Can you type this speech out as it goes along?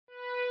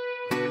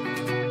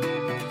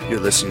You're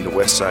listening to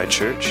Westside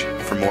Church.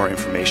 For more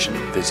information,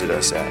 visit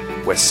us at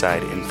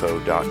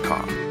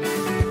westsideinfo.com.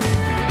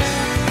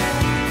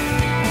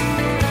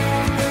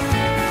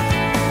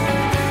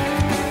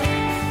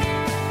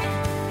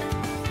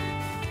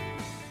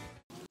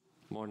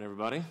 Morning,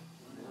 everybody.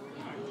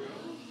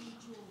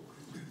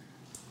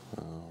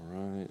 All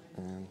right,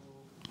 and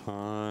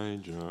hi,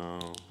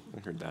 Joe. I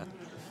heard that.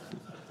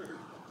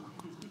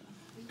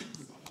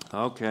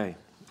 Okay.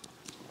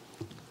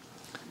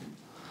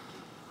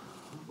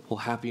 Well,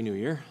 Happy New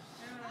Year.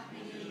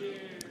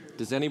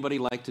 Does anybody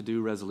like to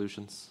do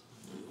resolutions?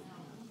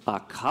 A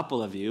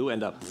couple of you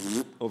end up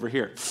over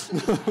here.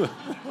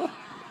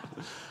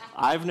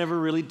 I've never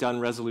really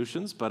done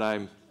resolutions, but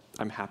I'm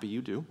happy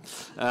you do.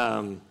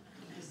 I'm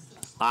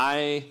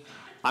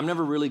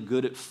never really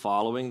good at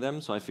following them,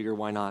 so I figure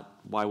why not?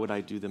 Why would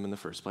I do them in the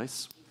first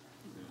place?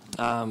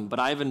 But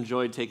I've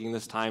enjoyed taking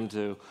this time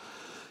to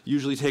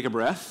usually take a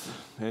breath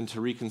and to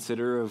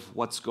reconsider of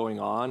what's going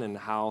on and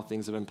how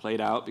things have been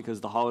played out,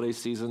 because the holiday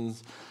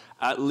seasons,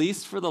 at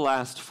least for the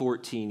last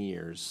 14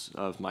 years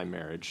of my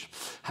marriage,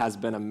 has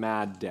been a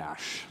mad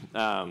dash.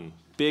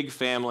 Big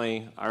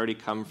family. I already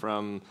come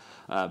from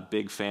a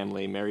big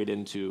family, married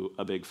into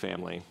a big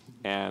family.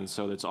 And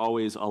so there's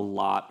always a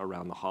lot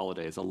around the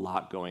holidays, a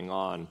lot going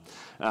on.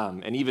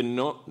 And even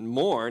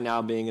more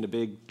now being in a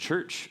big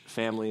church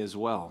family as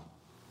well.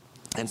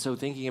 And so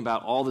thinking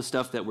about all the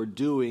stuff that we're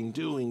doing, and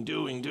then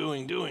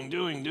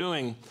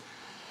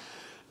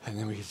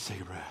we get to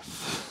take a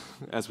breath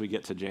as we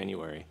get to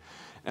January.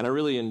 And I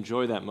really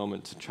enjoy that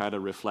moment to try to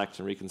reflect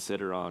and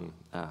reconsider on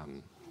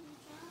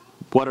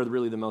what are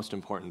really the most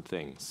important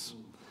things.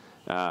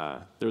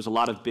 There's a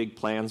lot of big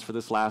plans for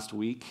this last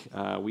week.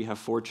 We have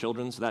 4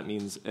 children, so that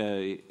means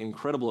an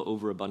incredible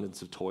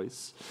overabundance of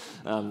toys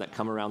that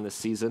come around this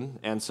season.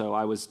 And so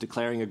I was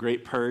declaring a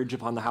great purge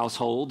upon the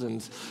household,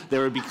 and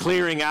there would be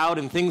clearing out,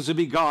 and things would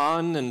be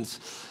gone, and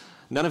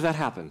none of that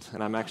happened.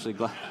 And I'm actually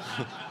glad.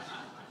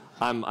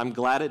 I'm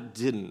glad it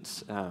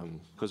didn't,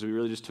 because we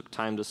really just took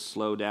time to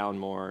slow down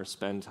more,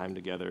 spend time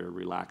together,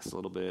 relax a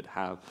little bit,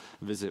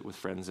 visit with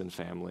friends and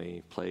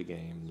family, play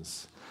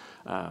games.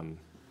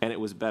 And it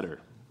was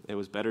better. It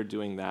was better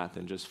doing that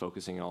than just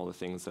focusing on all the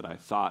things that I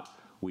thought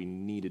we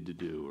needed to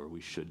do or we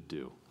should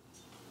do.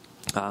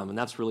 And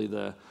that's really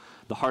the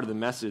heart of the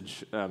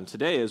message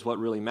today, is what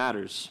really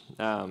matters.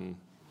 And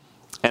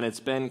it's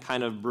been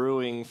kind of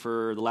brewing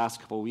for the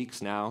last couple of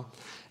weeks now.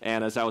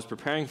 And as I was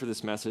preparing for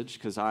this message,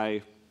 because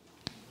I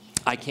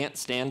can't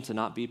stand to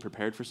not be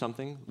prepared for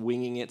something.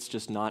 Winging it's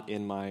just not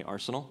in my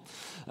arsenal.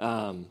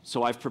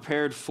 So I've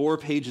prepared 4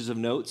 pages of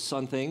notes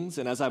on things,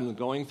 and as I'm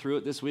going through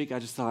it this week, I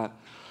just thought,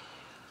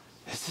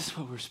 is this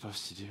what we're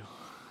supposed to do?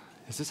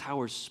 Is this how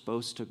we're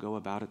supposed to go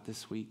about it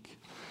this week?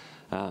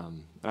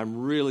 I'm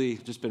really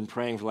just been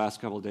praying for the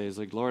last couple of days,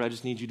 like, Lord, I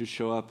just need you to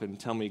show up and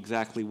tell me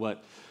exactly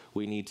what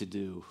we need to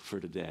do for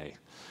today.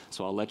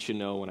 So I'll let you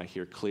know when I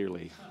hear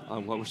clearly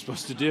on what we're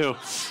supposed to do.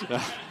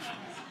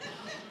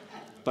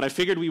 But I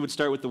figured we would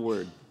start with the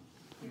Word.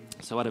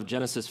 So out of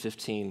Genesis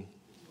 15,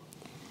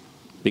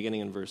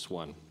 beginning in verse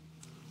 1.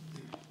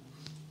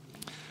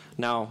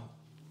 Now,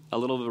 a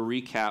little bit of a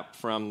recap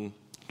from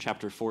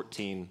chapter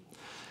 14.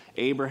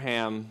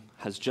 Abraham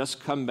has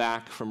just come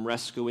back from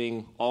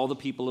rescuing all the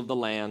people of the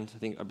land.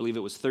 I believe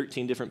it was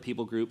 13 different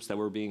people groups that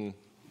were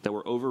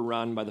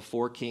overrun by the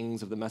 4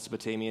 kings of the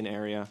Mesopotamian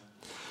area.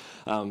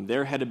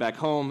 They're headed back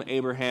home.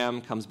 Abraham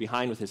comes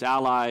behind with his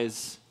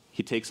allies.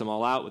 He takes them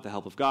all out with the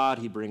help of God.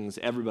 He brings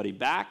everybody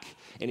back,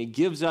 and he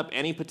gives up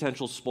any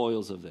potential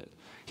spoils of it.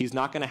 He's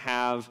not going to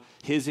have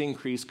his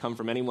increase come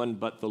from anyone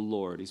but the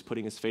Lord. He's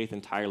putting his faith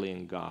entirely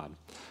in God.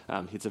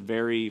 It's a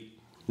very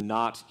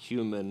not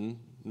human,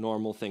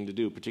 normal thing to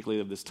do,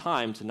 particularly of this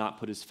time, to not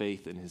put his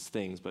faith in his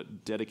things,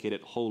 but dedicate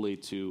it wholly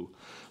to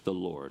the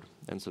Lord.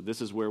 And so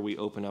this is where we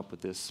open up with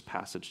this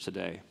passage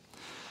today.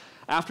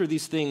 After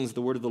these things,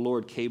 the word of the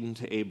Lord came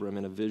to Abram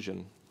in a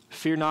vision.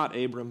 Fear not,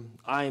 Abram,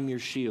 I am your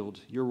shield.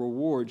 Your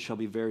reward shall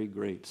be very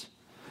great.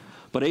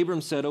 But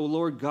Abram said, O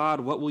Lord God,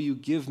 what will you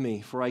give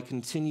me? For I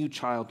continue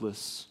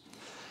childless.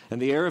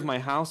 And the heir of my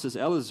house is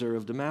Eliezer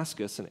of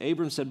Damascus. And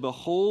Abram said,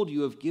 Behold,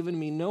 you have given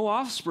me no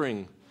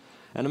offspring,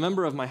 and a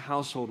member of my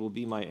household will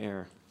be my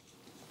heir.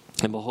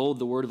 And behold,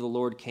 the word of the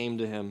Lord came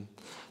to him.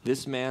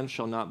 This man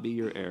shall not be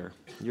your heir.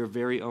 Your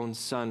very own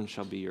son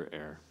shall be your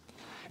heir.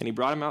 And he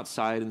brought him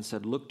outside and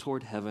said, Look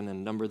toward heaven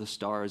and number the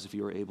stars if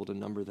you are able to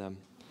number them.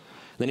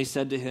 Then he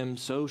said to him,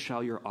 So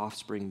shall your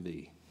offspring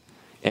be.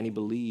 And he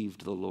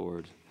believed the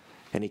Lord,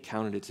 and he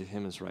counted it to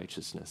him as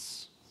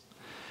righteousness.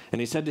 And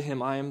he said to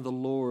him, I am the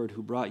Lord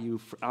who brought you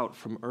out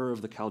from Ur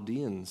of the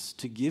Chaldeans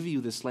to give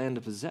you this land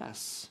to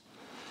possess.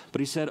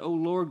 But he said, O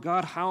Lord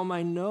God, how am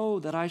I know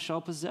that I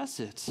shall possess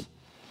it?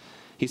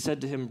 He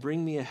said to him,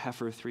 Bring me a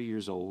heifer 3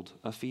 years old,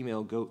 a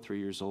female goat 3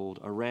 years old,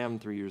 a ram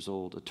 3 years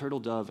old, a turtle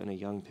dove, and a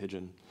young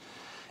pigeon.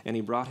 And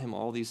he brought him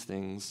all these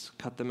things,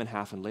 cut them in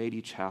half, and laid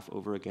each half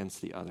over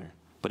against the other.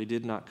 But he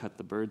did not cut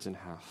the birds in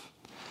half.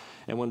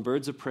 And when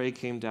birds of prey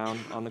came down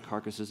on the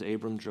carcasses,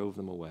 Abram drove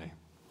them away.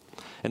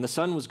 And the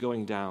sun was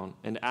going down,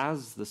 and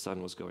as the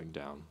sun was going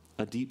down,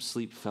 a deep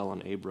sleep fell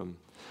on Abram.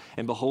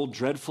 And behold,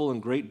 dreadful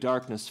and great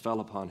darkness fell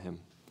upon him.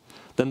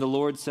 Then the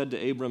Lord said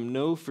to Abram,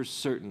 know for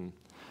certain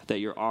that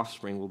your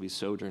offspring will be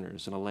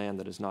sojourners in a land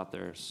that is not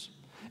theirs,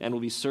 and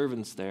will be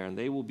servants there, and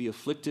they will be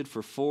afflicted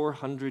for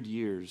 400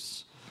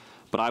 years.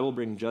 But I will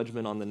bring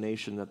judgment on the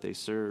nation that they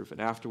serve,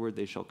 and afterward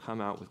they shall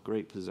come out with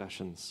great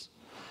possessions.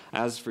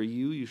 As for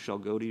you, you shall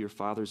go to your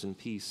fathers in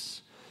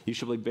peace. You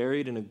shall be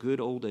buried in a good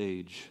old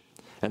age,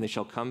 and they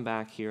shall come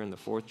back here in the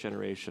 4th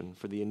generation,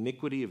 for the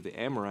iniquity of the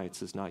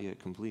Amorites is not yet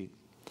complete.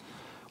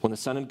 When the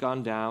sun had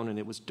gone down and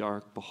it was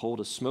dark, behold,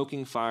 a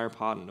smoking fire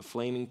pot and a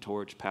flaming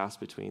torch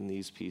passed between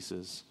these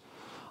pieces.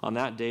 On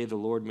that day the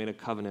Lord made a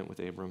covenant with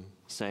Abram,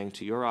 saying,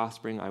 to your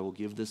offspring I will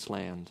give this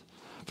land,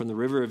 from the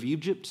river of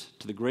Egypt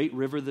to the great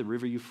river, the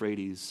river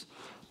Euphrates,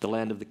 the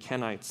land of the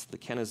Kenites, the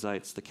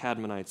Kenizzites, the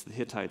Cadmonites, the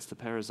Hittites, the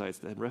Perizzites,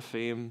 the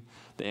Rephaim,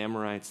 the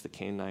Amorites, the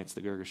Canaanites,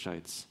 the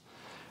Girgashites,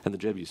 and the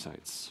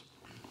Jebusites.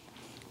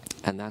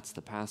 And that's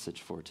the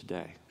passage for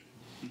today.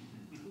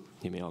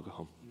 You may all go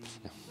home.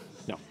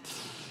 No.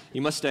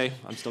 You must stay.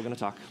 I'm still going to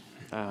talk.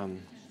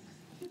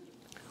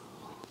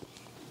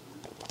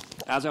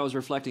 As I was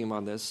reflecting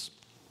on this,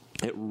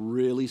 it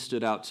really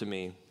stood out to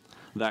me,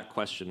 that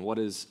question, what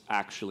is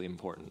actually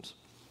important?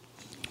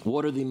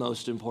 What are the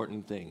most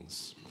important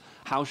things?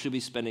 How should we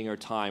be spending our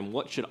time?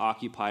 What should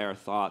occupy our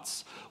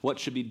thoughts? What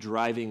should be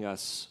driving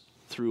us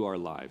through our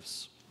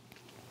lives?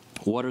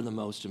 What are the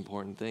most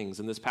important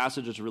things? And this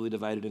passage is really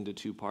divided into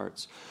 2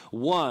 parts.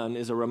 One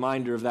is a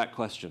reminder of that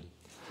question.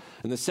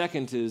 And the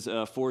second is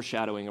a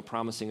foreshadowing, a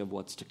promising of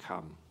what's to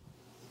come.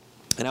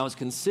 And I was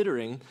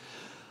considering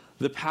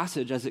the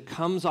passage as it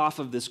comes off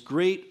of this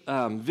great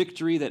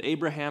victory that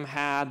Abraham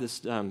had, this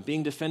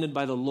being defended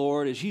by the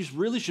Lord. He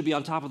really should be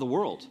on top of the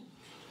world.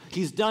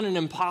 He's done an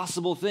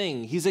impossible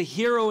thing. He's a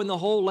hero in the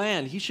whole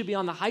land. He should be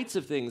on the heights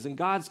of things. And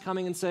God's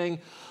coming and saying,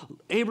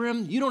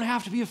 Abram, you don't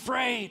have to be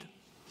afraid.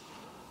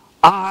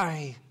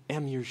 I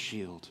am your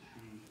shield.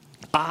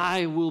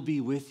 I will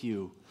be with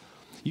you.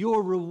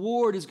 Your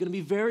reward is going to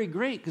be very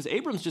great, because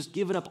Abram's just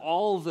given up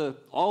all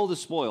the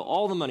spoil,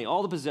 all the money,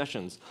 all the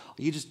possessions.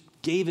 He just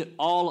gave it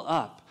all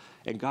up.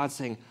 And God's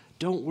saying,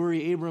 don't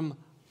worry, Abram,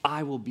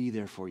 I will be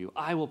there for you.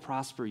 I will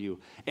prosper you.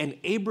 And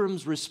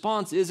Abram's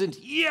response isn't,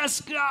 yes,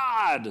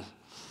 God.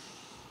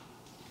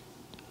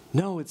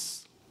 No,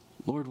 it's,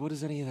 Lord, what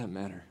does any of that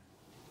matter?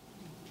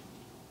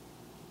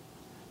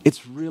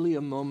 It's really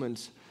a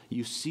moment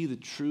you see the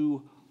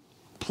true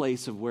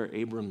place of where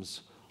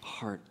Abram's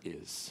heart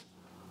is.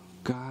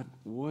 God,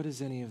 what does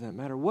any of that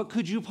matter? What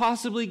could you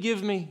possibly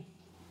give me?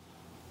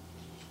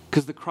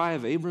 Because the cry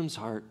of Abram's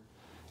heart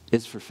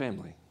is for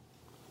family.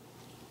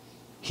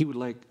 He would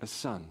like a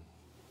son.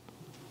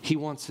 He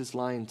wants his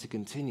line to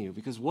continue.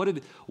 Because what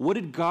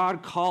did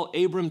God call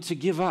Abram to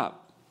give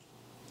up?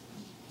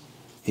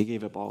 He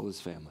gave up all his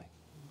family.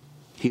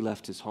 He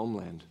left his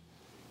homeland.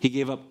 He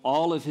gave up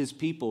all of his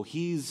people.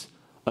 He's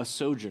a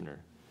sojourner.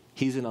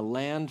 He's in a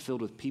land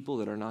filled with people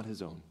that are not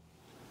his own.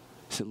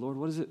 He said, Lord,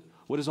 what is it?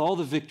 What is all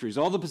the victories,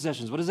 all the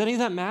possessions? What does any of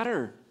that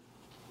matter?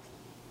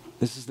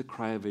 This is the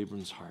cry of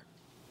Abram's heart.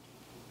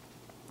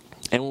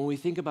 And when we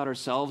think about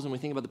ourselves and we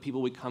think about the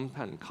people we come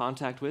in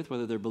contact with,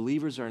 whether they're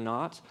believers or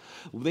not,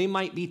 they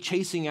might be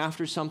chasing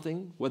after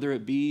something, whether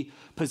it be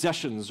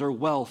possessions or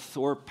wealth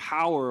or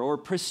power or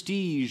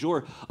prestige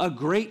or a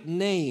great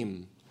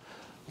name.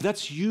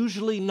 That's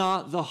usually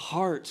not the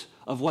heart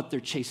of what they're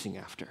chasing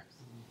after.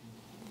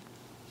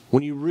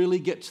 When you really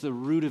get to the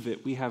root of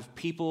it, we have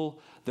people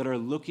that are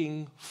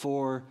looking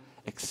for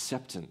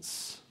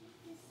acceptance.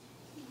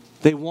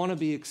 They want to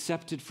be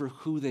accepted for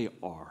who they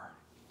are.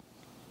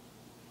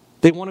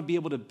 They want to be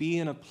able to be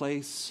in a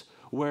place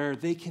where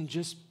they can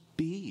just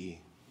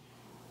be.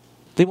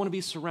 They want to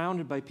be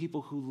surrounded by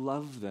people who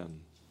love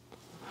them.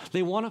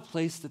 They want a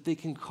place that they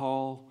can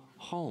call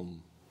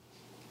home,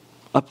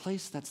 a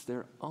place that's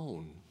their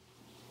own.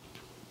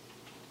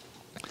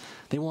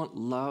 They want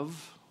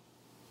love.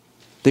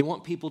 They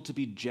want people to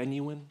be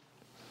genuine.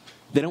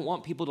 They don't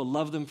want people to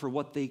love them for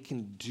what they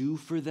can do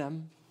for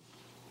them.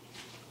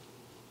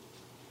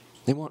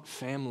 They want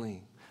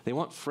family. They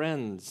want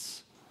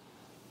friends.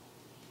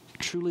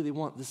 Truly, they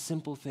want the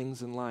simple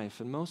things in life.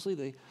 And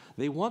mostly,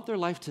 they want their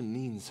life to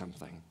mean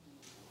something.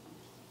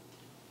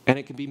 And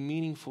it can be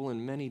meaningful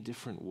in many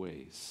different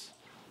ways.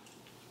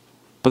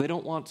 But they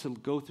don't want to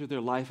go through their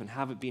life and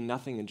have it be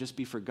nothing and just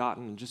be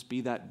forgotten and just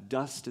be that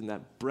dust and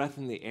that breath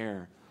in the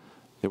air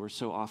that we're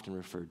so often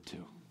referred to.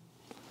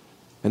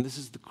 And this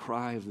is the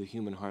cry of the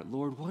human heart.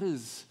 Lord, what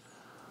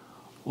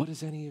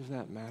does any of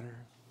that matter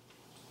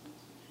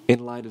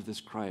in light of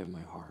this cry of my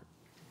heart?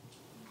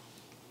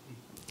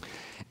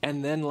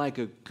 And then like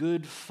a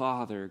good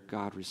father,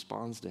 God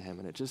responds to him.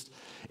 And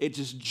it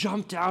just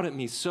jumped out at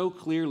me so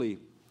clearly.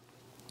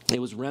 It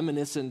was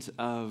reminiscent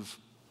of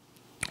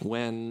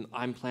when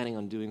I'm planning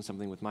on doing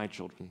something with my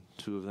children.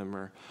 2 of them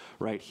are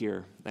right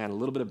here. And a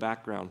little bit of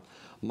background.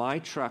 My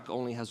truck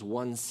only has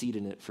 1 seat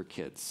in it for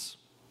kids.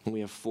 And we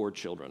have 4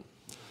 children.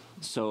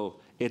 So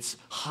it's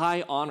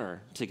high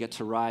honor to get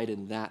to ride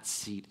in that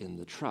seat in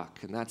the truck.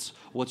 And that's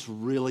what's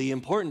really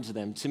important to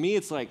them. To me,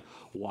 it's like,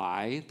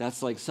 why?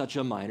 That's like such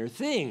a minor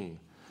thing.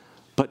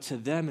 But to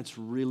them, it's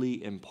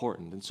really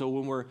important. And so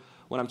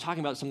when I'm talking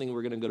about something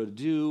we're going to go to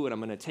do, and I'm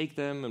going to take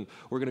them, and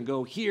we're going to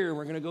go here, and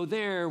we're going to go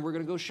there, and we're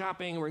going to go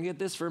shopping, and we're going to get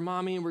this for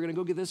mommy, and we're going to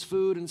go get this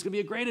food, and it's going to be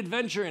a great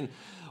adventure, and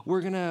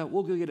we'll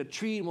go get a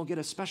treat, and we'll get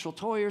a special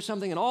toy or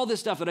something, and all this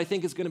stuff that I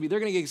think they're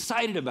going to get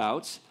excited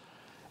about,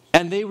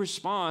 and they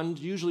respond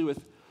usually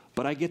with,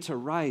 but I get to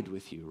ride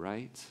with you,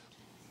 right?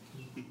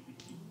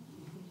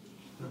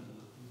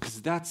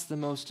 Because that's the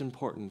most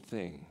important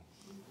thing.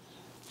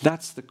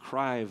 That's the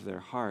cry of their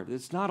heart.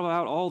 It's not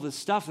about all the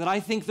stuff that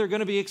I think they're going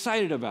to be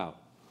excited about.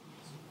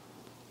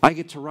 I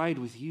get to ride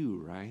with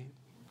you, right?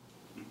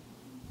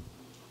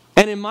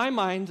 And in my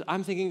mind,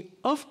 I'm thinking,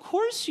 of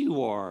course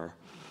you are.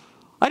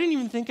 I didn't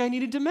even think I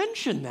needed to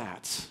mention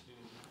that.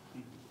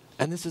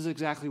 And this is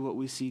exactly what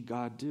we see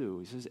God do.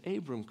 He says,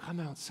 Abram, come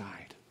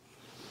outside.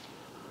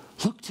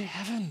 Look to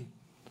heaven.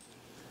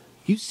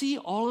 You see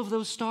all of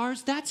those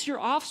stars? That's your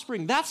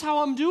offspring. That's how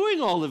I'm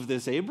doing all of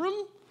this, Abram.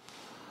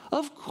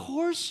 Of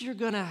course you're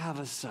going to have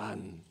a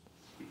son.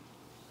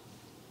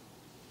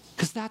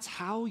 Because that's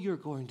how you're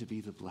going to be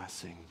the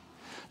blessing.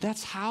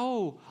 That's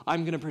how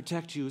I'm going to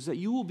protect you, is that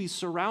you will be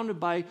surrounded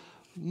by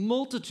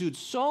multitudes,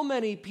 so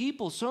many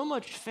people, so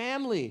much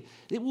family.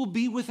 It will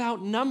be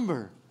without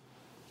number.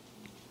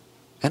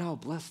 And I'll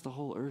bless the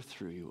whole earth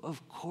through you.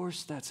 Of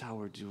course that's how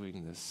we're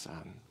doing this,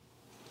 son.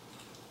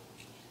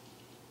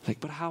 Like,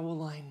 but how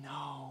will I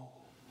know?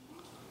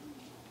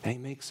 And he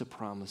makes a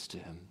promise to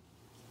him.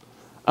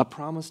 A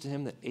promise to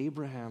him that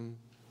Abraham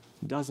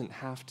doesn't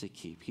have to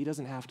keep. He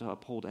doesn't have to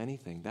uphold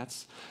anything.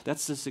 That's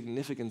the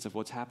significance of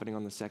what's happening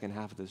on the second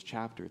half of this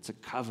chapter. It's a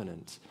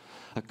covenant,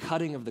 a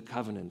cutting of the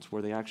covenant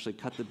where they actually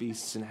cut the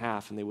beasts in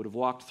half and they would have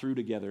walked through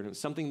together. And it was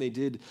something they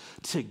did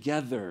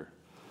together.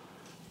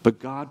 But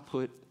God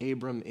put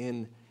Abram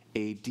in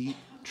a deep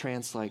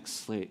trance-like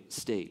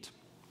state.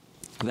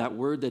 That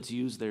word that's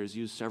used there is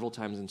used several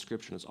times in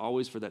Scripture. It's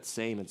always for that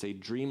same. It's a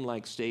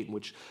dream-like state in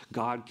which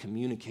God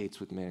communicates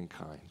with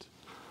mankind.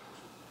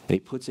 And he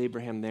puts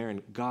Abraham there,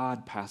 and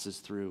God passes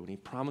through, and he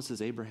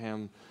promises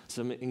Abraham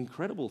some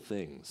incredible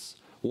things.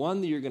 One,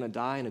 that you're going to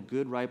die in a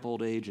good, ripe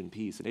old age in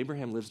peace. And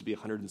Abraham lives to be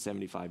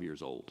 175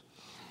 years old.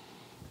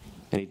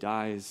 And he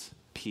dies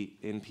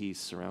in peace,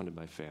 surrounded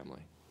by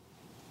family.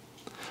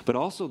 But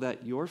also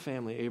that your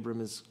family,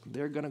 Abram,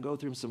 they're going to go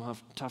through some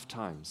tough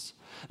times.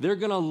 They're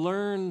going to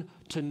learn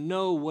to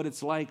know what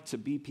it's like to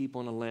be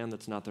people in a land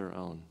that's not their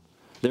own.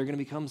 They're going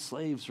to become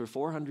slaves for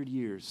 400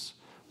 years.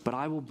 But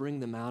I will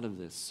bring them out of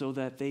this so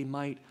that they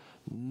might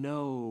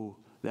know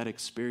that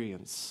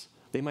experience.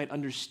 They might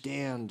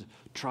understand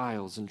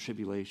trials and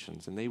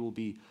tribulations, and they will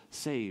be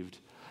saved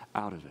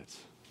out of it.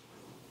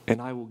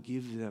 And I will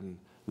give them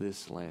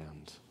this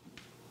land,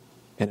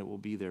 and it will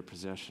be their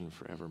possession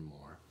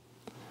forevermore.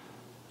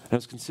 And I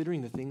was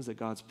considering the things that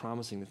God's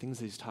promising, the things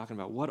that he's talking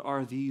about. What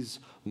are these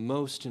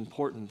most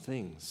important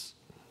things?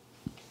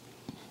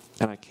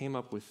 And I came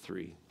up with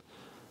three.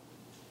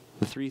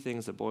 The three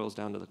things that boils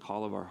down to the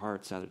call of our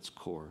hearts at its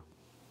core.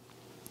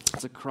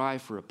 It's a cry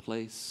for a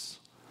place,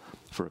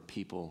 for a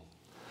people,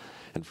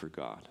 and for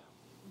God.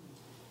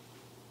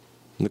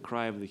 And the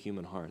cry of the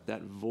human heart,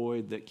 that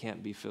void that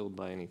can't be filled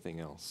by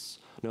anything else.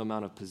 No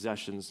amount of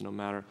possessions, no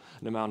amount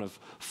of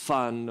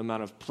fun, no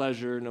amount of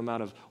pleasure, no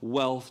amount of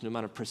wealth, no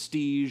amount of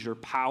prestige or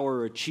power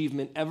or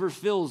achievement ever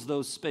fills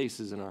those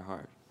spaces in our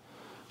heart.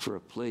 For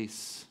a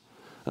place,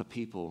 a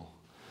people,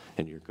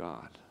 and your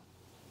God.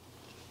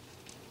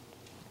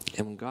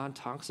 And when God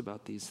talks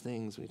about these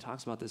things, when he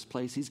talks about this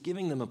place, he's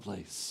giving them a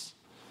place.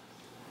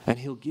 And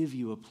he'll give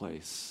you a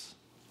place.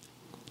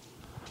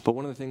 But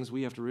one of the things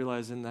we have to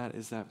realize in that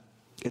is that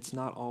it's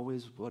not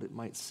always what it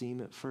might seem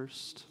at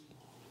first.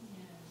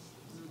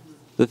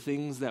 The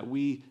things that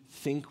we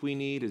think we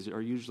need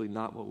are usually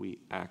not what we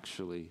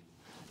actually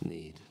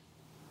need.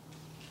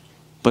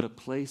 But a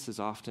place is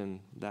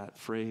often that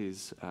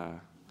phrase,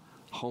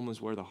 home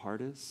is where the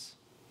heart is.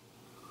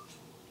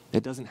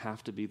 It doesn't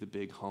have to be the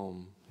big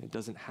home. It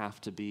doesn't have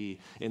to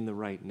be in the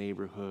right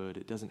neighborhood.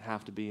 It doesn't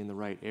have to be in the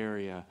right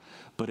area.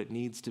 But it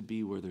needs to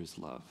be where there's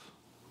love.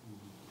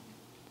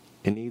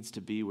 It needs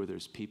to be where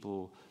there's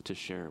people to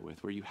share it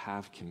with, where you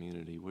have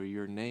community, where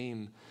your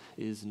name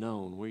is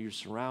known, where you're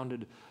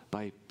surrounded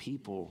by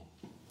people.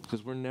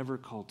 Because we're never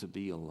called to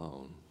be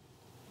alone.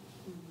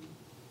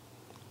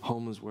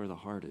 Home is where the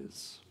heart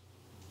is.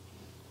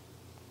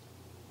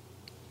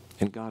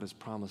 And God has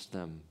promised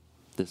them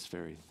this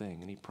very thing.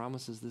 And he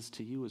promises this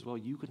to you as well.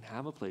 You can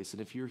have a place.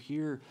 And if you're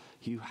here,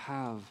 you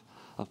have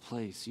a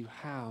place. You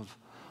have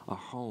a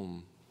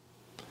home.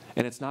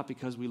 And it's not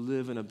because we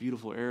live in a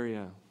beautiful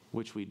area,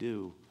 which we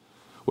do,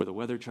 where the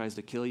weather tries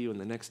to kill you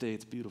and the next day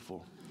it's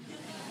beautiful.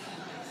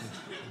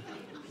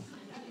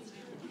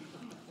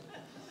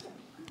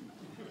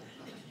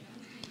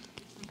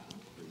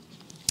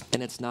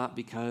 And it's not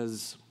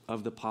because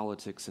of the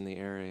politics in the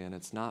area, and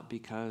it's not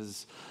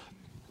because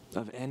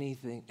of any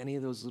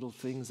of those little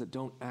things that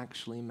don't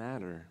actually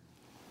matter.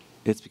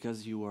 It's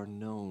because you are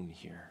known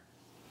here.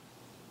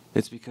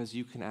 It's because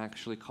you can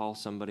actually call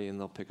somebody and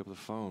they'll pick up the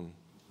phone.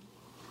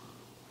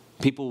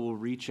 People will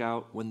reach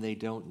out when they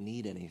don't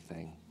need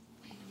anything.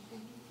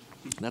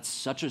 That's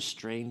such a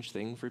strange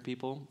thing for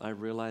people. I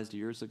realized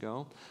years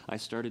ago, I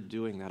started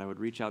doing that. I would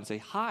reach out and say,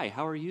 "Hi,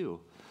 how are you?"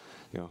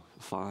 You know,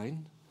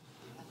 "Fine."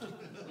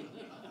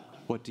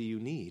 "What do you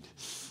need?"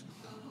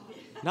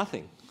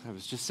 "Nothing. I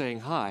was just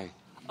saying hi."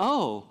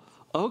 "Oh,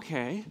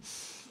 okay."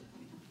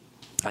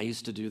 I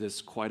used to do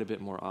this quite a bit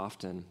more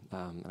often,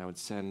 and I would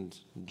send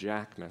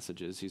Jack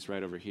messages. He's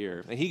right over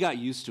here. And he got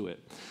used to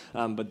it.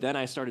 But then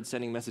I started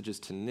sending messages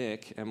to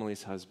Nick,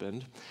 Emily's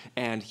husband,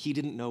 and he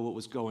didn't know what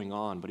was going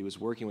on, but he was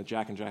working with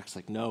Jack, and Jack's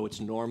like, "No, it's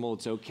normal,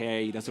 it's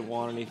okay, he doesn't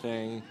want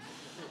anything."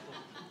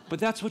 But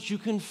that's what you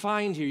can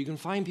find here. You can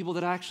find people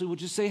that actually will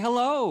just say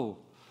hello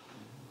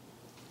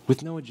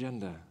with no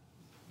agenda,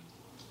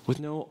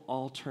 with no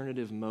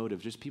alternative motive,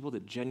 just people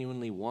that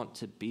genuinely want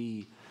to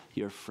be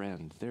your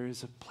friend. There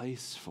is a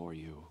place for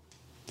you.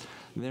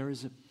 There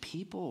is a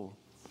people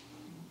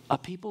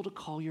to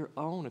call your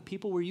own, a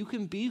people where you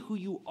can be who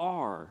you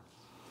are.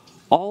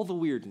 All the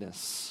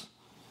weirdness.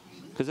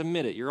 Because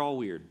admit it, you're all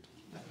weird.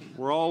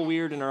 We're all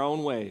weird in our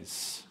own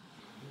ways.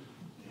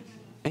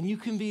 And you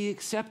can be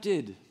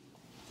accepted.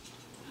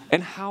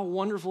 And how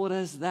wonderful it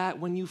is that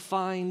when you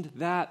find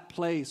that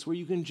place where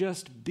you can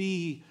just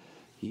be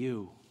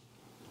you.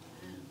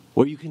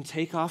 Where you can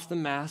take off the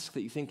mask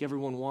that you think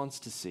everyone wants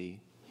to see.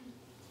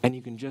 And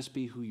you can just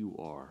be who you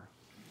are.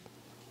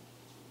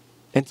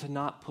 And to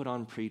not put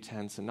on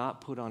pretense and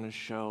not put on a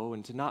show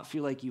and to not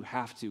feel like you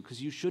have to,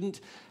 because you shouldn't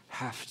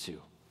have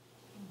to.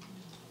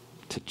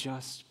 To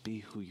just be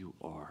who you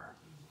are.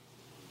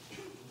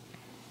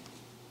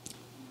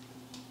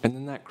 And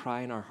then that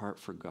cry in our heart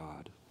for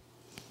God.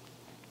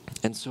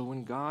 And so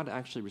when God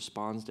actually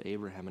responds to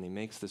Abraham and he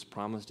makes this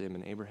promise to him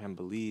and Abraham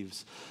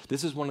believes,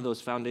 this is one of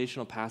those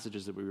foundational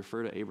passages that we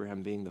refer to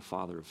Abraham being the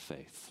father of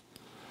faith.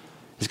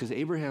 It's because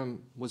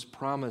Abraham was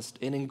promised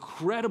an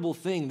incredible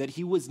thing that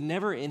he was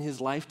never in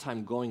his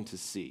lifetime going to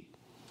see.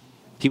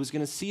 He was going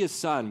to see a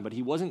son, but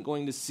he wasn't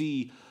going to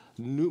see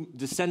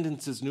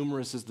descendants as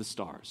numerous as the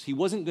stars. He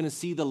wasn't going to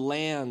see the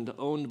land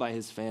owned by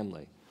his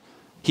family.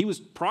 He was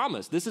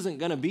promised, this isn't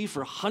going to be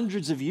for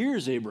hundreds of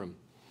years, Abram.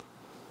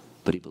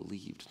 But he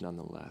believed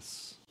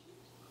nonetheless.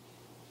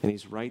 And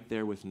he's right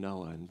there with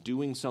Noah and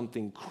doing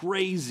something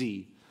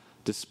crazy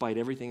despite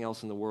everything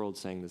else in the world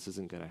saying this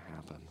isn't going to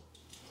happen.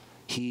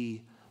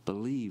 He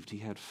believed, he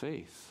had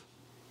faith.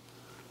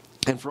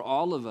 And for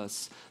all of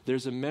us,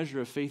 there's a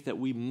measure of faith that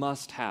we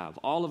must have.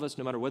 All of us,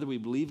 no matter whether we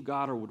believe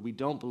God or we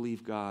don't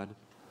believe God,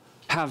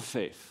 have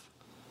faith.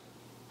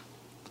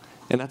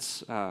 And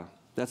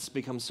that's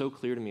become so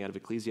clear to me out of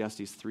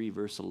Ecclesiastes 3,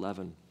 verse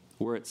 11,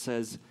 where it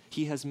says,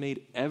 "He has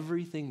made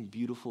everything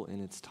beautiful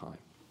in its time,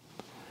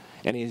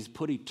 and he has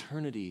put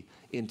eternity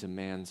into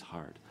man's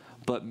heart,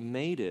 but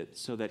made it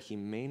so that he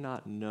may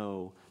not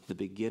know the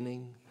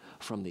beginning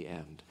from the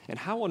end." And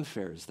how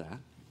unfair is that?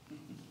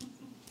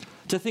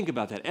 To think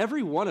about that.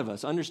 Every one of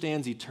us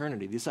understands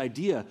eternity, this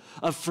idea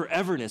of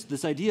foreverness,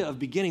 this idea of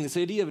beginning, this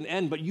idea of an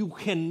end, but you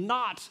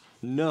cannot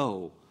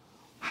know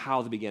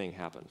how the beginning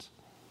happened.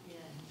 Yeah.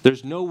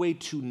 There's no way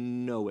to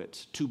know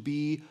it, to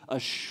be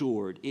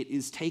assured. It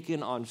is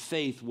taken on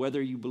faith,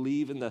 whether you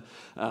believe in the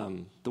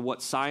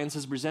what science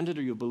has presented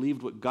or you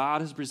believed what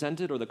God has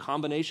presented or the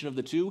combination of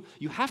the two.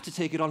 You have to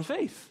take it on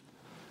faith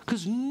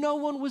because no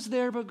one was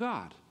there but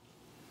God.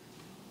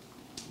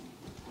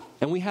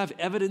 And we have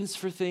evidence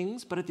for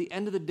things, but at the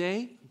end of the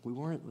day, we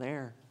weren't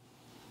there.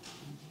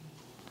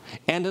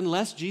 And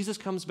unless Jesus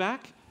comes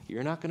back,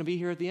 you're not going to be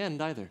here at the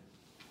end either.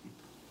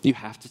 You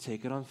have to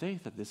take it on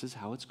faith that this is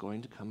how it's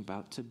going to come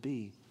about to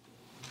be.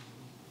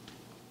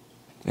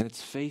 And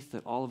it's faith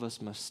that all of us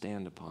must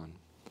stand upon.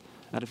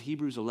 Out of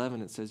Hebrews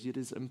 11, it says, "It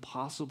is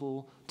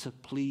impossible to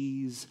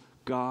please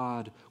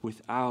God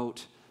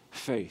without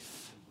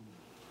faith."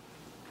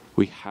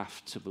 We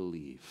have to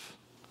believe.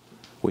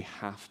 We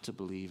have to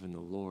believe in the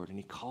Lord, and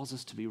he calls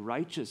us to be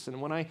righteous. And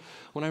when I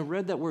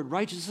read that word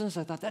righteousness,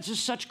 I thought, that's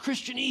just such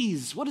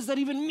Christianese. What does that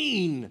even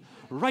mean?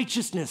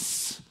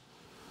 Righteousness.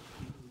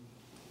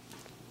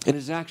 It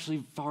is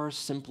actually far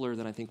simpler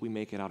than I think we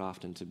make it out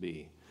often to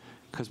be.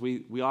 Because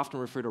we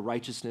often refer to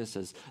righteousness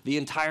as the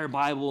entire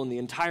Bible and the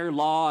entire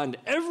law and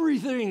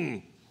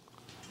everything.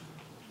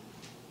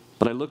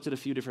 But I looked at a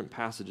few different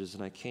passages,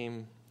 and I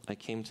came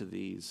to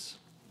these.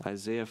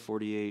 Isaiah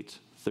 48,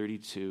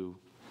 32.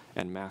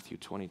 And Matthew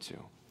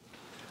 22.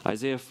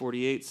 Isaiah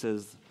 48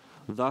 says,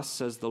 "Thus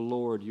says the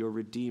Lord, your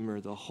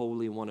Redeemer, the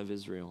Holy One of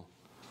Israel.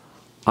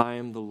 I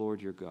am the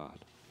Lord your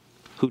God,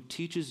 who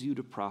teaches you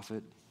to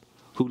profit,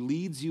 who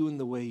leads you in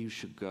the way you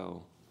should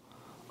go.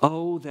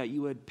 Oh, that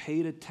you had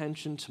paid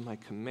attention to my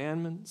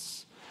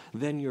commandments,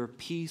 then your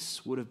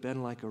peace would have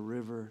been like a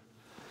river,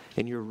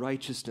 and your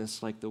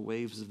righteousness like the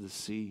waves of the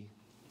sea."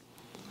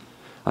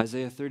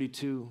 Isaiah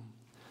 32,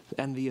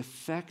 "And the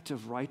effect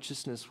of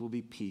righteousness will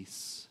be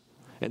peace,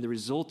 and the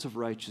result of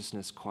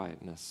righteousness,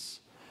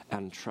 quietness,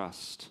 and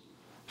trust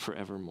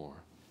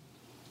forevermore."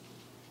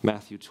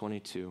 Matthew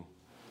 22.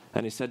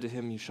 And he said to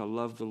him, you shall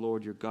love the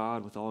Lord your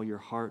God with all your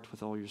heart,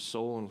 with all your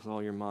soul, and with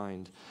all your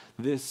mind.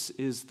 This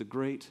is the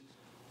great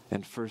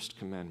and first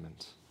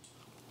commandment.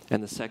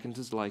 And the second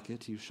is like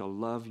it, you shall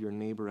love your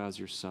neighbor as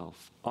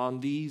yourself. On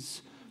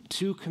these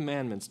two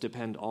commandments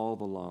depend all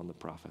the law and the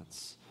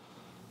prophets.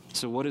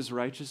 So what is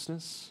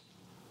righteousness?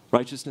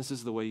 Righteousness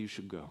is the way you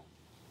should go.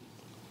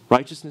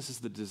 Righteousness is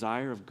the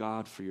desire of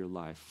God for your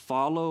life.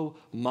 Follow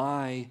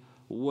my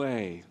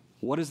way.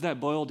 What does that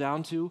boil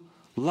down to?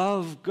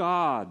 Love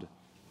God.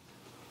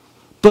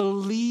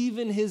 Believe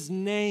in his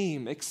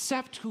name.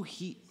 Accept who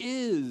he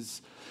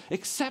is.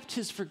 Accept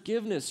his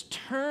forgiveness.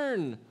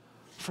 Turn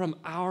from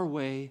our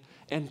way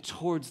and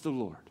towards the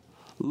Lord.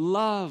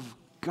 Love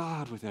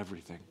God with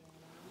everything.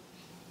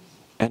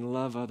 And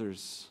love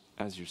others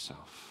as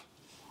yourself.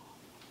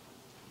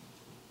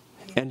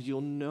 And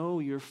you'll know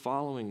you're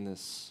following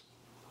this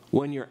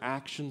when your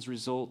actions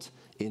result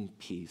in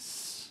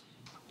peace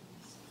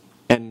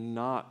and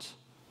not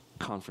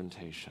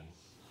confrontation,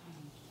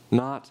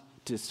 not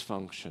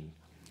dysfunction,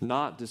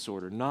 not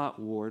disorder, not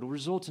war. It'll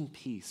result in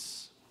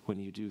peace when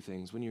you do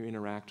things, when you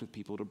interact with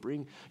people.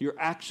 Your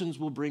actions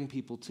will bring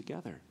people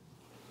together.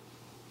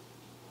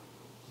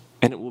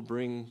 And it will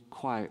bring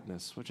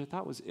quietness, which I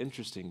thought was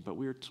interesting, but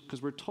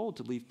because we're told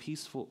to lead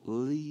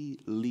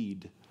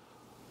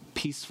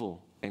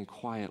peaceful and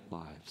quiet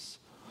lives.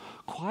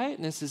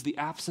 Quietness is the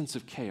absence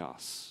of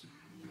chaos.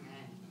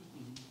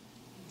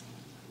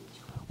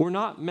 We're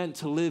not meant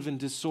to live in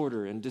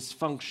disorder and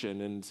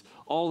dysfunction and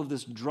all of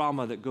this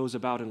drama that goes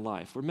about in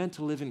life. We're meant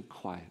to live in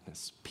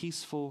quietness,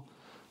 peaceful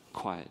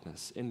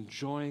quietness,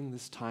 enjoying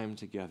this time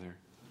together.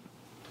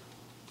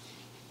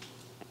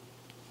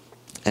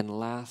 And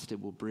last,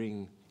 it will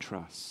bring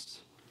trust.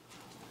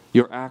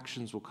 Your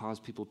actions will cause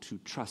people to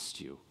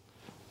trust you,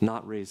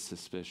 not raise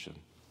suspicion.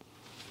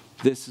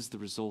 This is the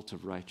result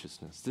of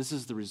righteousness. This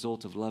is the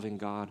result of loving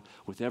God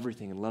with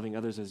everything and loving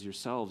others as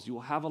yourselves. You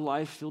will have a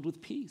life filled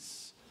with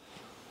peace.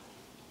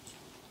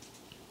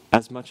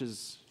 As much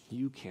as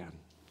you can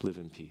live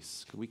in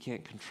peace. We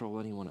can't control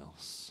anyone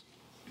else.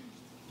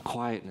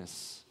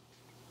 Quietness,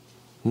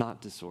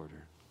 not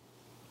disorder,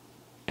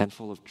 and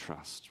full of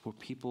trust, where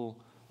people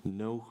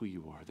know who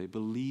you are. They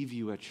believe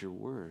you at your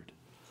word.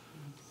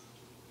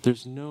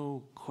 There's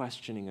no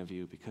questioning of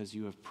you because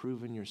you have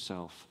proven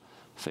yourself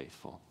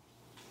faithful.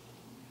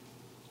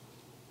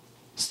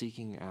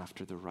 Seeking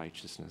after the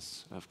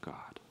righteousness of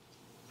God.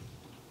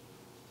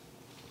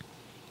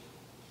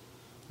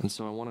 And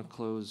so I want to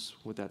close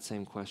with that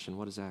same question.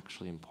 What is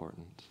actually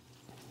important?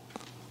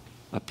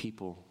 A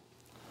people,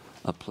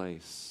 a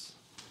place,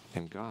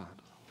 and God.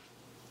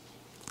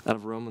 Out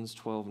of Romans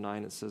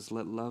 12:9 it says,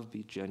 let love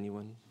be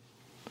genuine.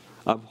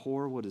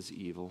 Abhor what is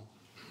evil.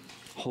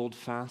 Hold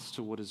fast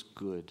to what is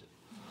good.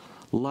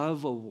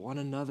 Love one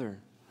another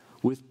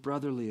with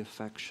brotherly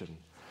affection.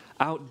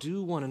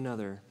 Outdo one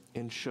another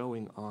in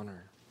showing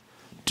honor.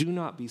 Do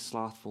not be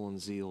slothful in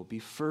zeal. Be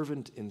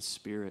fervent in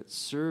spirit.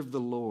 Serve the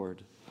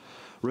Lord.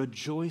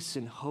 Rejoice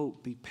in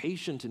hope. Be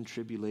patient in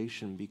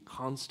tribulation. Be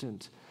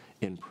constant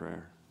in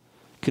prayer.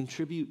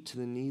 Contribute to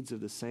the needs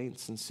of the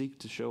saints and seek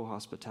to show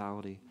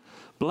hospitality.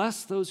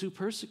 Bless those who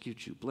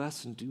persecute you.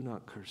 Bless and do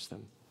not curse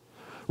them.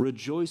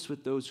 Rejoice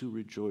with those who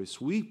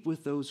rejoice. Weep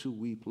with those who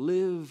weep.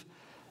 Live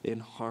in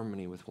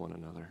harmony with one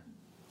another.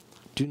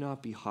 Do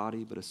not be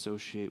haughty, but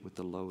associate with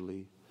the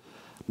lowly.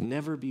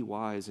 Never be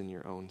wise in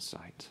your own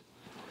sight.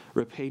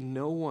 Repay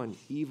no one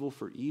evil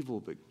for evil,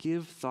 but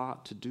give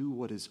thought to do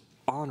what is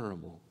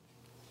honorable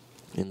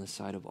in the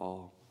sight of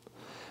all.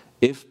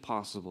 If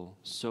possible,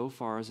 so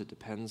far as it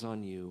depends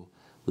on you,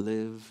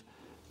 live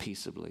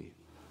peaceably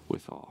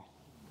with all.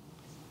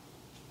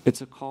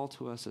 It's a call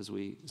to us as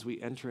we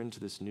enter into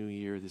this new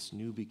year, this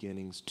new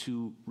beginnings,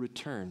 to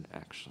return,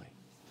 actually.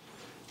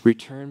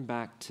 Return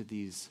back to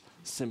these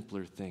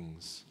simpler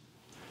things,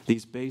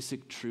 these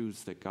basic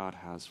truths that God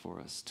has for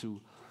us,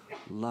 to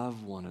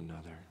love one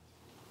another,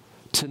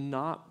 to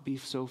not be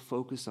so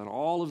focused on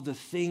all of the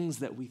things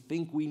that we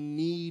think we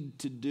need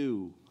to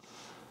do,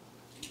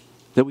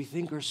 that we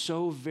think are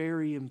so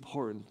very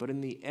important, but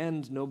in the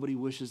end, nobody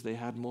wishes they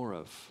had more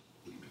of.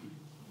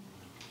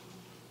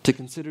 To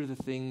consider the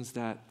things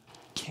that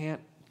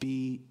can't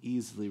be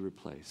easily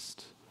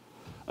replaced.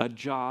 A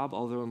job,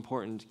 although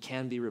important,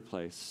 can be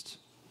replaced.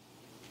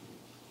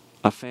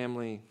 A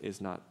family is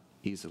not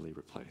easily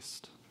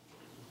replaced.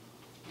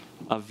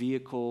 A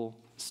vehicle,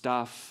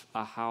 stuff,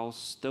 a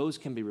house, those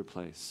can be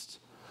replaced.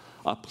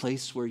 A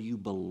place where you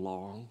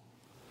belong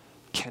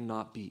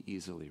cannot be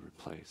easily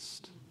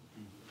replaced.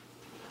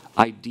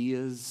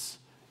 Ideas,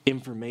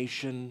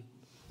 information,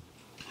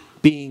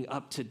 being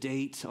up to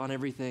date on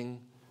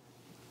everything,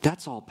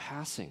 that's all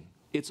passing.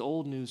 It's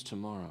old news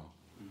tomorrow.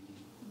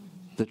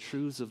 The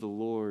truths of the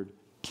Lord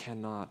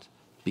cannot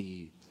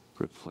be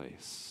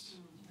replaced.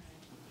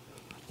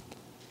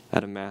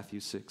 Out of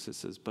Matthew 6 it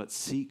says, but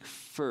seek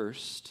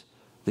first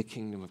the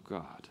kingdom of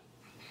God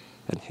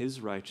and his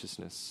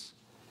righteousness,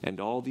 and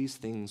all these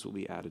things will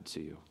be added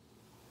to you.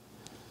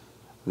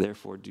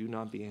 Therefore, do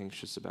not be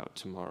anxious about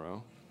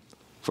tomorrow,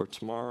 For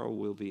tomorrow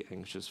will be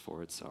anxious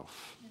for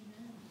itself.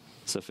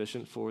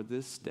 Sufficient for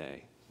this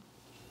day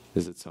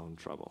is its own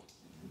trouble.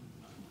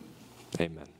 Amen.